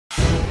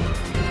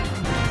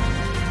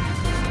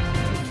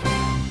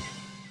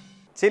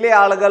ചില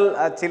ആളുകൾ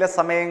ചില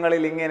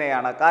സമയങ്ങളിൽ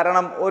ഇങ്ങനെയാണ്.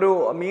 കാരണം ഒരു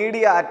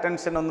മീഡിയ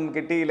അറ്റൻഷൻ ഒന്നും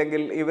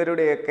കിട്ടിയില്ലെങ്കിൽ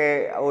ഇവരുടെയൊക്കെ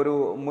ഒരു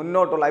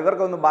മുന്നോട്ടുള്ള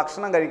ഇവർക്കൊന്നും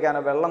ഭക്ഷണം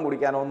കഴിക്കാനോ വെള്ളം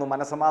കുടിക്കാനോ ഒന്നും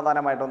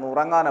മനസ്സമാധാനമായിട്ടൊന്നും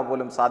ഉറങ്ങാനോ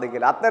പോലും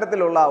സാധിക്കില്ല.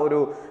 അത്തരത്തിലുള്ള ഒരു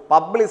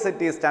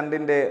പബ്ലിസിറ്റി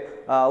സ്റ്റണ്ടിൻ്റെ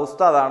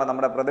ഉസ്താദാണ്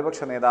നമ്മുടെ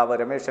പ്രതിപക്ഷ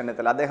നേതാവ് രമേശ്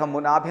ചെന്നിത്തല. അദ്ദേഹം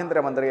മുൻ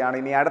ആഭ്യന്തരമന്ത്രിയാണ്.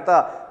 ഇനി അടുത്ത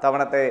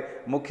തവണത്തെ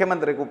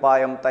മുഖ്യമന്ത്രി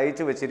കുപ്പായം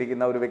തയ്ച്ചു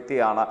വെച്ചിരിക്കുന്ന ഒരു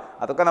വ്യക്തിയാണ്.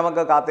 അതൊക്കെ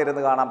നമുക്ക്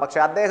കാത്തിരുന്ന് കാണാം.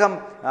 പക്ഷേ അദ്ദേഹം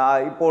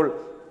ഇപ്പോൾ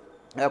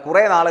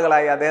കുറേ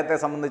നാളുകളായി അദ്ദേഹത്തെ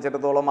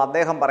സംബന്ധിച്ചിടത്തോളം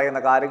അദ്ദേഹം പറയുന്ന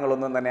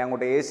കാര്യങ്ങളൊന്നും തന്നെ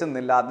അങ്ങോട്ട്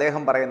ഏശുന്നില്ല.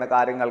 അദ്ദേഹം പറയുന്ന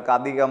കാര്യങ്ങൾക്ക്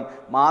അധികം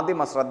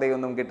മാധ്യമ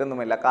ശ്രദ്ധയൊന്നും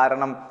കിട്ടുന്നുമില്ല.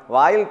 കാരണം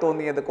വായിൽ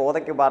തോന്നിയത്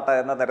കോതയ്ക്ക് പാട്ട്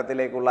എന്ന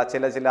തരത്തിലേക്കുള്ള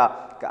ചില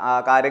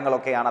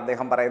കാര്യങ്ങളൊക്കെയാണ്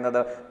അദ്ദേഹം പറയുന്നത്.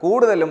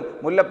 കൂടുതലും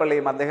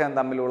മുല്ലപ്പള്ളിയും അദ്ദേഹം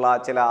തമ്മിലുള്ള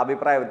ചില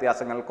അഭിപ്രായ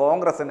വ്യത്യാസങ്ങൾ,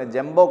 കോൺഗ്രസിന്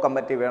ജംബോ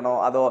കമ്മിറ്റി വേണോ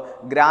അതോ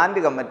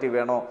ഗ്രാൻഡ് കമ്മിറ്റി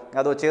വേണോ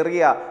അതോ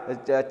ചെറിയ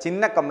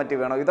ചിഹ്ന കമ്മിറ്റി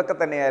വേണോ, ഇതൊക്കെ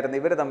തന്നെയായിരുന്നു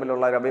ഇവർ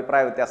തമ്മിലുള്ള ഒരു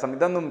അഭിപ്രായ വ്യത്യാസം.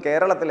 ഇതൊന്നും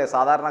കേരളത്തിലെ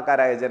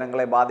സാധാരണക്കാരായ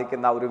ജനങ്ങളെ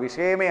ബാധിക്കുന്ന ഒരു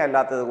വിഷയമേ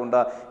അല്ലാത്തത് കൊണ്ട്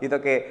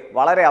ഇതൊക്കെ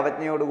വളരെ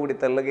അവജ്ഞയോടുകൂടി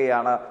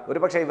തെള്ളുകയാണ്.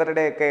 ഒരുപക്ഷെ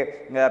ഇവരുടെയൊക്കെ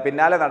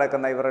പിന്നാലെ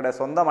നടക്കുന്ന ഇവരുടെ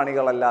സ്വന്തം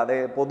അണികളല്ലാതെ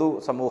പൊതു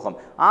സമൂഹം.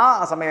 ആ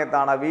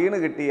സമയത്താണ് വീണ്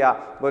കിട്ടിയ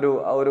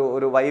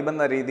ഒരു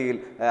വൈബെന്ന രീതിയിൽ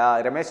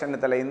രമേശ്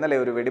ചെന്നിത്തല ഇന്നലെ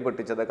ഒരു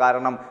വെടിപൊട്ടിച്ചത്.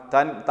 കാരണം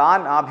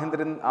താൻ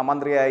ആഭ്യന്തര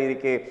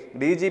മന്ത്രിയായിരിക്കെ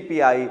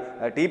DGP ആയി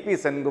TP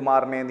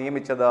സെൻകുമാറിനെ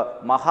നിയമിച്ചത്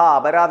മഹാ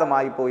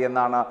അപരാധമായി പോയി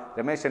എന്നാണ്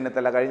രമേശ്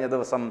ചെന്നിത്തല കഴിഞ്ഞ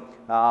ദിവസം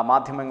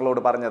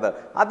മാധ്യമങ്ങളോട് പറഞ്ഞത്.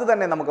 അത്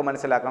തന്നെ നമുക്ക്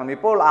മനസ്സിലാക്കണം.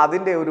 ഇപ്പോൾ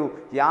അതിൻ്റെ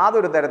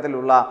യാതൊരു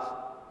തരത്തിലുള്ള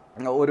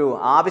ഒരു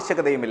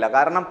ആവശ്യകതയുമില്ല.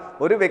 കാരണം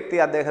ഒരു വ്യക്തി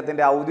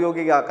അദ്ദേഹത്തിൻ്റെ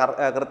ഔദ്യോഗിക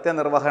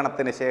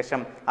കൃത്യനിർവഹണത്തിന് ശേഷം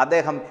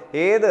അദ്ദേഹം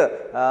ഏത്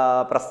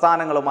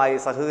പ്രസ്ഥാനങ്ങളുമായി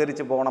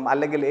സഹകരിച്ചു പോകണം,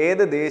 അല്ലെങ്കിൽ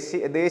ഏത്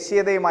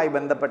ദേശീയതയുമായി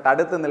ബന്ധപ്പെട്ട്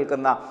അടുത്ത്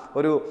നിൽക്കുന്ന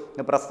ഒരു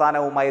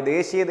പ്രസ്ഥാനവുമായി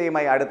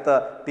ദേശീയതയുമായി അടുത്ത്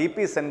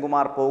TP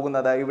സെൻകുമാർ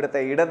പോകുന്നത്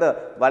ഇവിടുത്തെ ഇടത്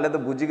വലത്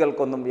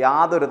ഭുജികൾക്കൊന്നും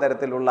യാതൊരു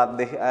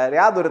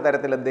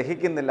തരത്തിലും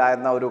ദഹിക്കുന്നില്ല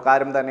എന്ന ഒരു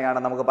കാര്യം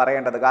തന്നെയാണ് നമുക്ക്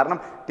പറയേണ്ടത്. കാരണം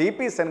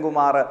TP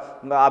സെൻകുമാർ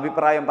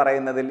അഭിപ്രായം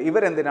പറയുന്നതിൽ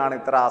ഇവരെന്തിനാണ്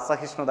ഇത്ര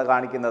അസഹിഷ്ണുത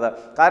കാണിക്കുന്നത്?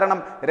 കാരണം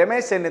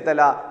രമേശ്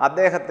ചെന്നിത്തല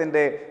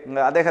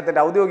അദ്ദേഹത്തിൻ്റെ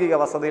ഔദ്യോഗിക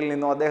വസതിയിൽ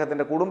നിന്നോ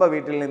അദ്ദേഹത്തിൻ്റെ കുടുംബ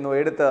വീട്ടിൽ നിന്നോ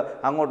എടുത്ത്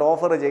അങ്ങോട്ട്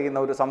ഓഫർ ചെയ്യുന്ന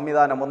ഒരു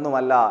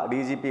സംവിധാനമൊന്നുമല്ല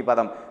DGP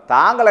പദം.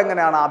 താങ്കൾ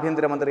എങ്ങനെയാണ്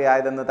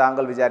ആഭ്യന്തരമന്ത്രിയായതെന്ന്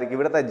താങ്കൾ വിചാരിക്കും.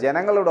 ഇവിടുത്തെ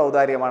ജനങ്ങളുടെ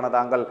ഔദാര്യമാണ്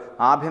താങ്കൾ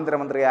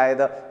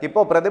ആഭ്യന്തരമന്ത്രിയായത്.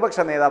 ഇപ്പോൾ പ്രതിപക്ഷ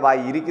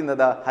നേതാവായി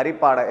ഇരിക്കുന്നത്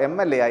ഹരിപ്പാട്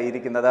MLA ആയി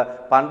ഇരിക്കുന്നത്,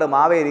 പണ്ട്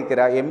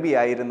മാവേലിക്കര MP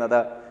ആയിരുന്നത്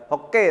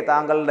ഒക്കെ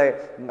താങ്കളുടെ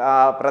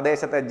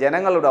പ്രദേശത്തെ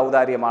ജനങ്ങളുടെ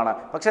ഔദാര്യമാണ്.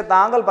 പക്ഷേ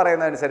താങ്കൾ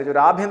പറയുന്നതനുസരിച്ച്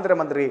ഒരു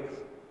ആഭ്യന്തരമന്ത്രി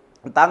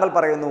താങ്കൾ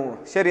പറയുന്നു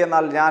ശരി,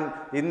 എന്നാൽ ഞാൻ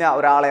ഇന്ന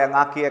ഒരാളെ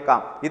അങ്ങാക്കിയേക്കാം.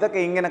 ഇതൊക്കെ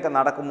ഇങ്ങനെയൊക്കെ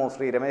നടക്കുമോ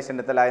ശ്രീ രമേശ്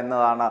ചെന്നിത്തല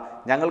എന്നതാണ്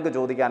ഞങ്ങൾക്ക്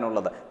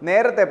ചോദിക്കാനുള്ളത്.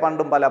 നേരത്തെ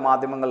പണ്ടും പല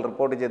മാധ്യമങ്ങൾ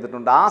റിപ്പോർട്ട്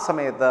ചെയ്തിട്ടുണ്ട്. ആ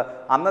സമയത്ത്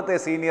അന്നത്തെ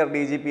സീനിയർ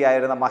DGP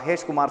ആയിരുന്ന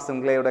മഹേഷ് കുമാർ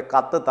സിംഗ്ലയുടെ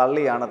കത്ത്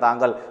തള്ളിയാണ്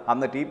താങ്കൾ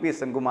അന്ന് TP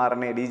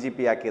സെൻകുമാറിനെ DGP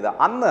ആക്കിയത്.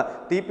 അന്ന്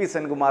TP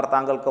സെൻകുമാർ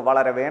താങ്കൾക്ക്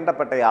വളരെ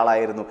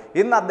വേണ്ടപ്പെട്ടയാളായിരുന്നു.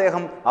 ഇന്ന്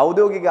അദ്ദേഹം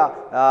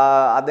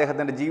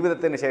അദ്ദേഹത്തിൻ്റെ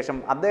ജീവിതത്തിന് ശേഷം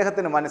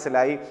അദ്ദേഹത്തിന്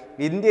മനസ്സിലായി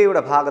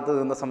ഇന്ത്യയുടെ ഭാഗത്ത്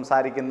നിന്ന്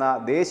സംസാരിക്കുന്ന,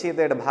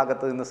 ദേശീയതയുടെ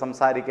ഭാഗത്ത് നിന്ന്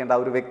സംസാരിക്കേണ്ട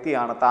ഒരു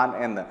വ്യക്തിയാണ് താൻ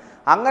എന്ന്.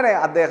 അങ്ങനെ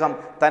അദ്ദേഹം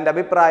തൻ്റെ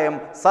അഭിപ്രായം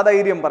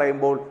സധൈര്യം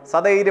പറയുമ്പോൾ,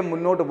 സധൈര്യം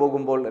മുന്നോട്ട്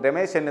പോകുമ്പോൾ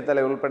രമേശ്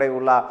ചെന്നിത്തല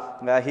ഉൾപ്പെടെയുള്ള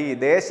ഈ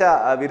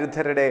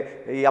ദേശവിരുദ്ധരുടെ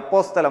ഈ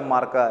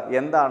അപ്പോസ്തലന്മാർക്ക്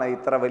എന്താണ്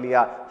ഇത്ര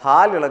വലിയ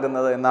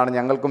ഹാലിളകുന്നത് എന്നാണ്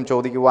ഞങ്ങൾക്കും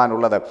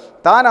ചോദിക്കുവാനുള്ളത്.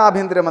 താൻ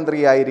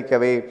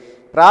ആഭ്യന്തരമന്ത്രിയായിരിക്കവേ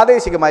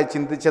പ്രാദേശികമായി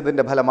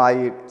ചിന്തിച്ചതിൻ്റെ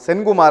ഫലമായി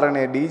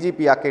സെൻകുമാറിനെ DGP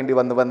ആക്കേണ്ടി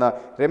വന്നുവെന്ന്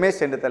രമേശ്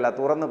ചെന്നിത്തല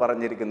തുറന്നു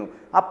പറഞ്ഞിരിക്കുന്നു.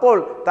 അപ്പോൾ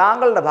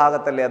താങ്കളുടെ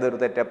ഭാഗത്തല്ലേ അതൊരു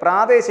തെറ്റ്?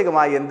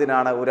 പ്രാദേശികമായി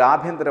എന്തിനാണ് ഒരു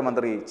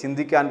ആഭ്യന്തരമന്ത്രി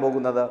ചിന്തിക്കാൻ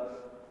പോകുന്നത്?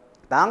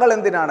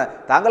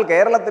 താങ്കൾ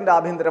കേരളത്തിൻ്റെ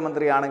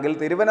ആഭ്യന്തരമന്ത്രിയാണെങ്കിൽ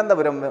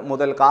തിരുവനന്തപുരം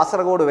മുതൽ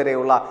കാസർഗോഡ്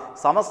വരെയുള്ള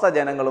സമസ്ത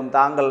ജനങ്ങളും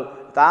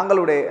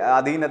താങ്കളുടെ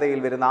അധീനതയിൽ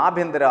വരുന്ന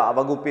ആഭ്യന്തര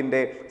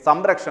വകുപ്പിൻ്റെ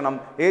സംരക്ഷണം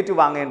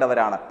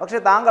ഏറ്റുവാങ്ങേണ്ടവരാണ്. പക്ഷേ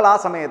താങ്കൾ ആ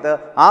സമയത്ത്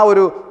ആ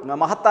ഒരു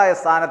മഹത്തായ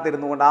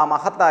സ്ഥാനത്തിരുന്നു കൊണ്ട്, ആ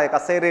മഹത്തായ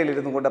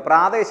കസേരയിലിരുന്നു കൊണ്ട്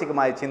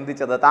പ്രാദേശികമായി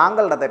ചിന്തിച്ചത്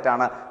താങ്കളുടെ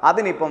തെറ്റാണ്.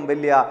 അതിനിപ്പം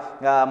വലിയ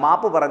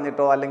മാപ്പ്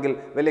പറഞ്ഞിട്ടോ അല്ലെങ്കിൽ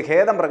വലിയ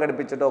ഖേദം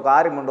പ്രകടിപ്പിച്ചിട്ടോ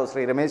കാര്യമുണ്ടോ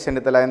ശ്രീ രമേശ്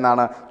ചെന്നിത്തല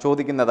എന്നാണ്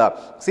ചോദിക്കുന്നത്.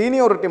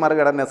 സീനിയോറിറ്റി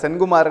മറികടന്ന്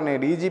സെൻകുമാറിനെ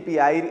DGP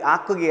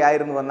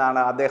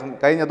ആക്കുകയായിരുന്നുവെന്നാണ് അദ്ദേഹം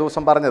കഴിഞ്ഞ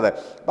ദിവസം പറഞ്ഞത്.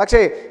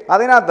 പക്ഷേ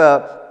അതിനകത്ത്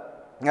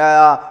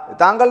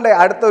താങ്കളുടെ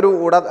അടുത്തൊരു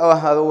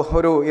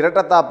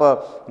ഇരട്ടത്താപ്പ്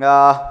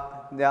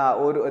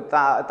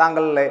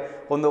താങ്കളെ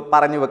ഒന്ന്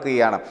പറഞ്ഞു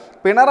വെക്കുകയാണ്.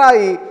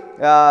 പിണറായി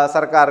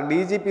സർക്കാർ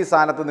DGP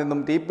സ്ഥാനത്ത് നിന്നും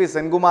TP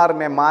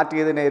സെൻകുമാറിനെ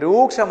മാറ്റിയതിനെ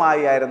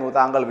രൂക്ഷമായിരുന്നു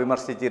താങ്കൾ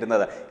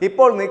വിമർശിച്ചിരുന്നത്.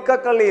 ഇപ്പോൾ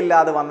നിക്കക്കള്ളി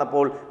ഇല്ലാതെ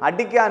വന്നപ്പോൾ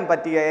അടിക്കാൻ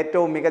പറ്റിയ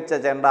ഏറ്റവും മികച്ച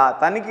ചെണ്ട,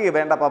 തനിക്ക്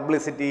വേണ്ട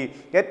പബ്ലിസിറ്റി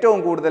ഏറ്റവും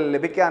കൂടുതൽ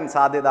ലഭിക്കാൻ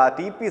സാധ്യത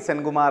TP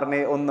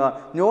സെൻകുമാറിനെ ഒന്ന്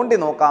ഞോണ്ടി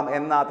നോക്കാം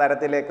എന്ന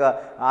തരത്തിലേക്ക്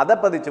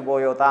അധപ്പതിച്ചു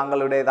പോയോ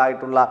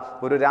താങ്കളുടേതായിട്ടുള്ള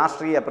ഒരു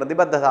രാഷ്ട്രീയ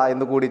പ്രതിബദ്ധത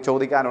എന്നുകൂടി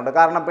ചോദിക്കാനുണ്ട്.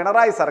 കാരണം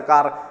പിണറായി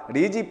സർക്കാർ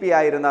DGP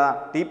ആയിരുന്ന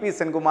TP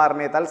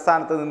സെൻകുമാറിനെ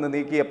തൽസ്ഥാനത്ത് നിന്ന്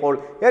നീക്കിയപ്പോൾ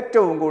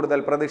ഏറ്റവും കൂടുതൽ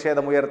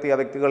പ്രതിഷേധമുയർത്തിയ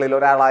വ്യക്തികളിൽ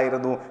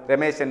ഒരാളായിരുന്നു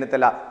രമേശ്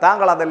ചെന്നിത്തല.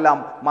 താങ്കൾ അതെല്ലാം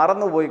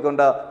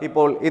മറന്നുപോയിക്കൊണ്ട്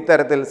ഇപ്പോൾ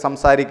ഇത്തരത്തിൽ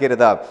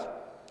സംസാരിക്കരുത്.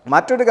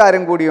 മറ്റൊരു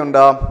കാര്യം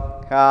കൂടിയുണ്ട്.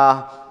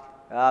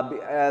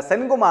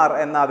 സെൻകുമാർ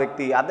എന്ന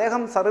വ്യക്തി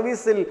അദ്ദേഹം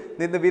സർവീസിൽ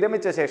നിന്ന്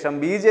വിരമിച്ച ശേഷം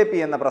BJP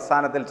എന്ന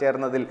പ്രസ്ഥാനത്തിൽ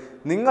ചേർന്നതിൽ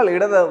നിങ്ങൾ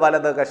ഇടത്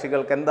വലത്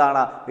കക്ഷികൾക്ക്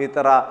എന്താണ്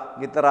ഇത്ര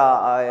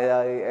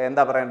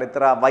എന്താ പറയേണ്ടത്,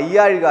 ഇത്ര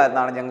വയ്യാഴിക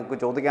എന്നാണ് ഞങ്ങൾക്ക്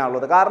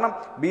ചോദിക്കാനുള്ളത്. കാരണം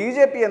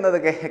BJP എന്നത്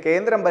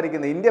കേന്ദ്രം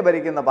ഭരിക്കുന്ന, ഇന്ത്യ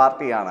ഭരിക്കുന്ന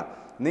പാർട്ടിയാണ്.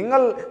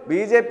 നിങ്ങൾ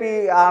BJP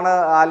ആണ്,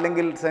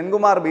 അല്ലെങ്കിൽ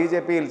സെൻകുമാർ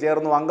BJPയിൽ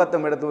ചേർന്നു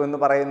അംഗത്വം എടുത്തു എന്ന്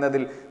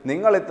പറയുന്നതിൽ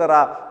നിങ്ങൾ ഇത്ര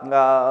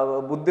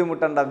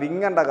ബുദ്ധിമുട്ടേണ്ട,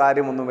 വിങ്ങേണ്ട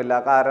കാര്യമൊന്നുമില്ല.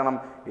 കാരണം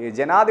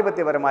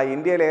ജനാധിപത്യപരമായി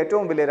ഇന്ത്യയിലെ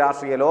ഏറ്റവും വലിയ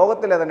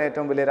ലോകത്തിലെ തന്നെ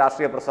ഏറ്റവും വലിയ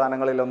രാഷ്ട്രീയ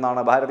പ്രസ്ഥാനങ്ങളിൽ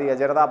ഒന്നാണ് ഭാരതീയ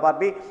ജനതാ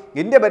പാർട്ടി.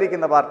 ഇന്ത്യ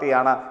ഭരിക്കുന്ന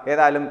പാർട്ടിയാണ്.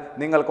 ഏതായാലും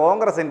നിങ്ങൾ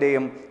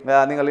കോൺഗ്രസിൻ്റെയും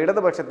നിങ്ങൾ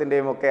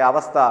ഇടതുപക്ഷത്തിൻ്റെയും ഒക്കെ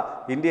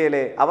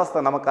ഇന്ത്യയിലെ അവസ്ഥ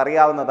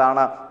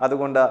നമുക്കറിയാവുന്നതാണ്.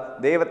 അതുകൊണ്ട്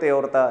ദൈവത്തെ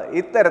ഓർത്ത്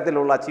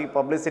ഇത്തരത്തിലുള്ള ചീപ്പ്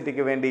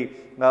പബ്ലിസിറ്റിക്ക് വേണ്ടി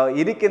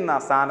ഇരിക്കുന്ന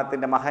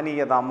സ്ഥാനത്തിൻ്റെ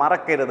മഹനീയത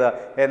മറക്കരുത്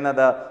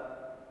എന്നത്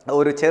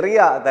ഒരു ചെറിയ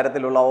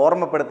തരത്തിലുള്ള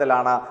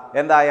ഓർമ്മപ്പെടുത്തലാണ്.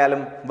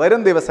 എന്തായാലും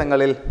വരും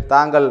ദിവസങ്ങളിൽ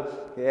താങ്കൾ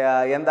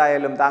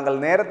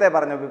നേരത്തെ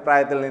പറഞ്ഞ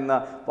അഭിപ്രായത്തിൽ നിന്ന്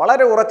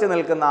വളരെ ഉറച്ചു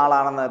നിൽക്കുന്ന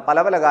ആളാണെന്ന് പല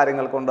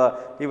കാര്യങ്ങൾ കൊണ്ട്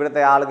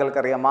ഇവിടുത്തെ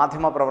ആളുകൾക്കറിയാം,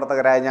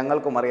 മാധ്യമപ്രവർത്തകരായ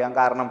ഞങ്ങൾക്കും അറിയാം.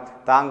 കാരണം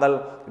താങ്കൾ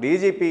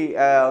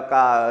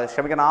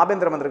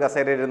ആഭ്യന്തരമന്ത്രി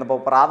കസേരയിരുന്നപ്പോൾ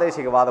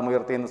പ്രാദേശികവാദം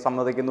ഉയർത്തിയെന്ന്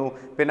സമ്മതിക്കുന്നു.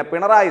 പിന്നെ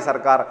പിണറായി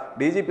സർക്കാർ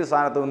DGP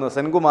സ്ഥാനത്ത് നിന്ന്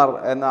സെൻകുമാർ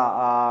എന്ന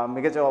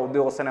മികച്ച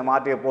ഉദ്യോഗസ്ഥനെ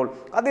മാറ്റിയപ്പോൾ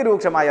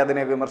അതിരൂക്ഷമായി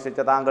അതിനെ വിമർശിച്ച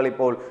താങ്കൾ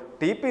ഇപ്പോൾ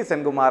TP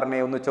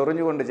സെൻകുമാറിനെ ഒന്ന്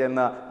ചൊറിഞ്ഞുകൊണ്ട്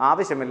ചെന്ന്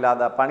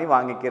ആവശ്യമില്ലാതെ പണി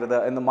വാങ്ങിക്കരുത്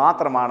എന്ന്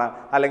മാത്രമാണ്,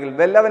 അല്ലെങ്കിൽ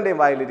വല്ലവൻ്റെയും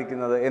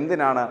വായിലിരിക്കുന്നത്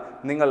എന്തിനാണ്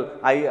നിങ്ങൾ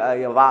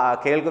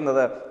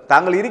കേൾക്കുന്നത്?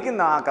 താങ്കൾ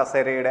ഇരിക്കുന്ന ആ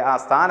കസേരയുടെ, ആ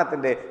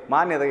സ്ഥാനത്തിൻ്റെ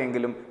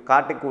മാന്യതയെങ്കിലും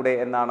കാട്ടിക്കൂടെ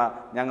എന്നാണ്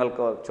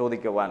ഞങ്ങൾക്ക്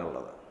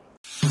ചോദിക്കുവാനുള്ളത്.